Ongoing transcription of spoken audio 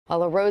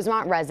While a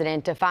Rosemont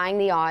resident defying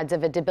the odds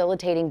of a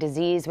debilitating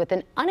disease with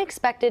an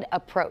unexpected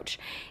approach.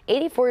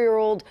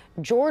 84-year-old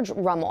George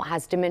Rummel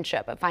has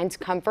dementia but finds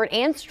comfort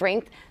and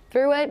strength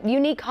through a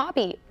unique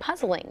hobby,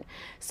 puzzling.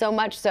 So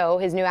much so,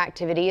 his new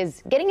activity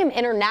is getting him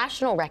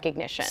international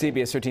recognition.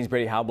 CBS 13's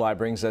Brady Halbly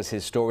brings us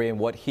his story and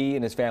what he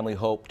and his family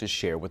hope to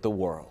share with the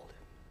world.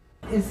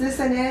 Is this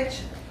an edge?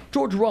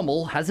 George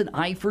Rummel has an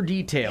eye for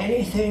detail.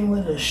 Anything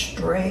with a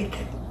straight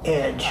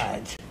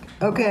edge.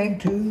 Okay. 1,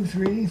 2,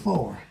 3,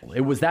 4.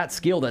 It was that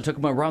skill that took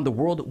him around the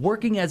world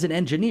working as an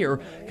engineer,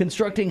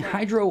 constructing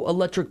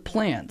hydroelectric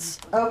plants.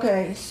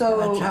 Okay, so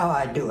That's how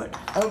I do it.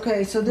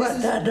 Okay, so this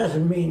But that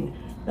doesn't mean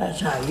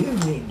that's how you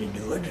need to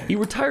do it. He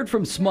retired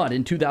from SMUD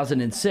in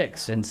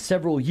 2006, and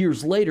several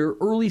years later,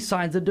 early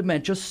signs of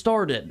dementia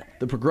started.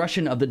 The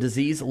progression of the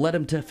disease led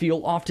him to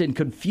feel often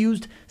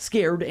confused,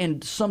 scared,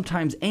 and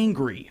sometimes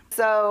angry.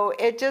 So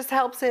it just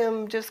helps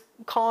him just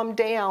calm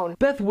down.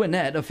 Beth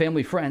Winnett, a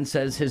family friend,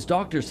 says his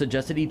doctor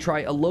suggested he try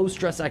a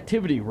low-stress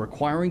activity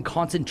requiring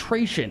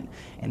concentration,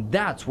 and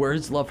that's where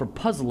his love for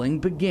puzzling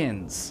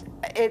begins.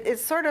 It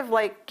sort of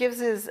like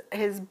gives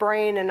his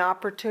brain an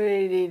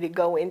opportunity to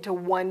go into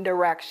one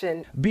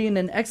direction. Being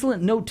an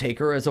excellent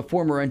note-taker as a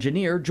former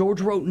engineer, George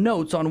wrote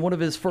notes on one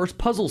of his first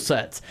puzzle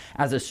sets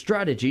as a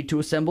strategy to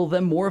assemble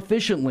them more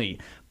efficiently.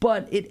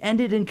 But it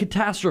ended in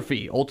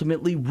catastrophe,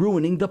 ultimately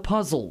ruining the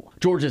puzzle.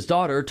 George's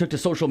daughter took to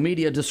social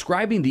media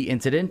describing the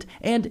incident,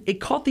 and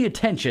it caught the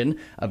attention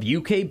of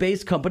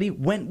UK-based company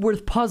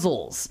Wentworth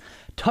Puzzles.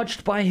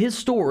 Touched by his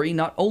story,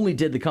 not only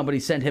did the company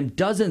send him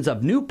dozens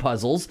of new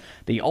puzzles,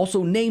 they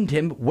also named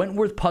him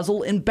Wentworth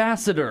Puzzle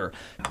Ambassador.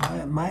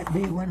 It might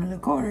be one of the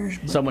corners.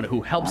 Someone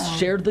who helps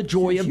share the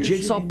joy of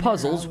jigsaw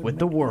puzzles with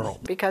the world.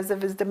 Because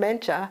of his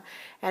dementia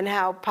and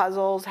how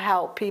puzzles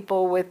help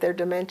people with their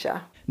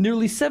dementia.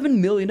 Nearly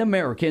 7 million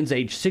Americans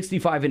aged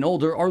 65 and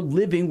older are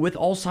living with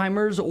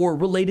Alzheimer's or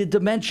related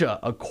dementia,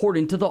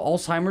 according to the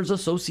Alzheimer's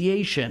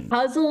Association.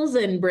 Puzzles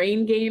and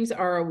brain games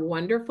are a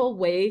wonderful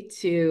way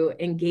to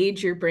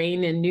engage your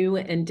brain in new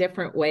and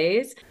different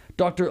ways.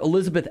 Dr.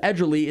 Elizabeth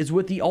Edgerly is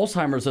with the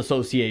Alzheimer's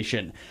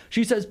Association.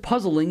 She says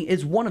puzzling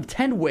is one of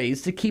 10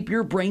 ways to keep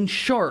your brain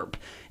sharp,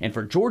 and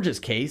for George's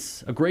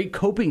case, a great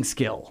coping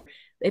skill.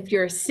 If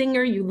you're a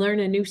singer, you learn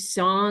a new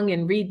song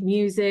and read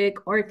music,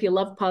 or if you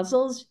love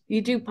puzzles,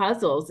 you do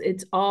puzzles.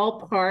 It's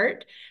all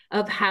part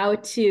of how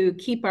to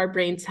keep our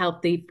brains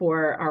healthy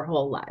for our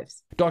whole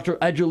lives. Dr.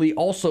 Edgerly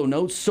also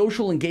notes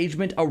social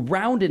engagement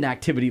around an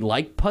activity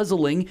like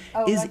puzzling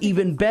is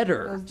even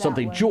better,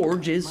 something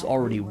George is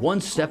already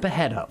one step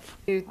ahead of.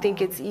 You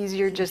think it's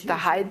easier just to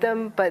hide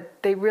them, but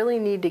they really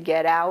need to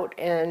get out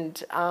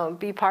and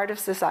be part of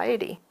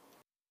society.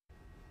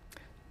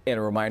 And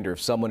a reminder,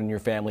 if someone in your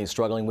family is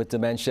struggling with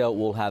dementia,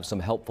 we'll have some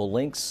helpful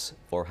links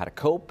for how to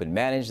cope and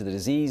manage the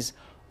disease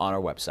on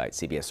our website,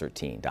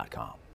 cbs13.com.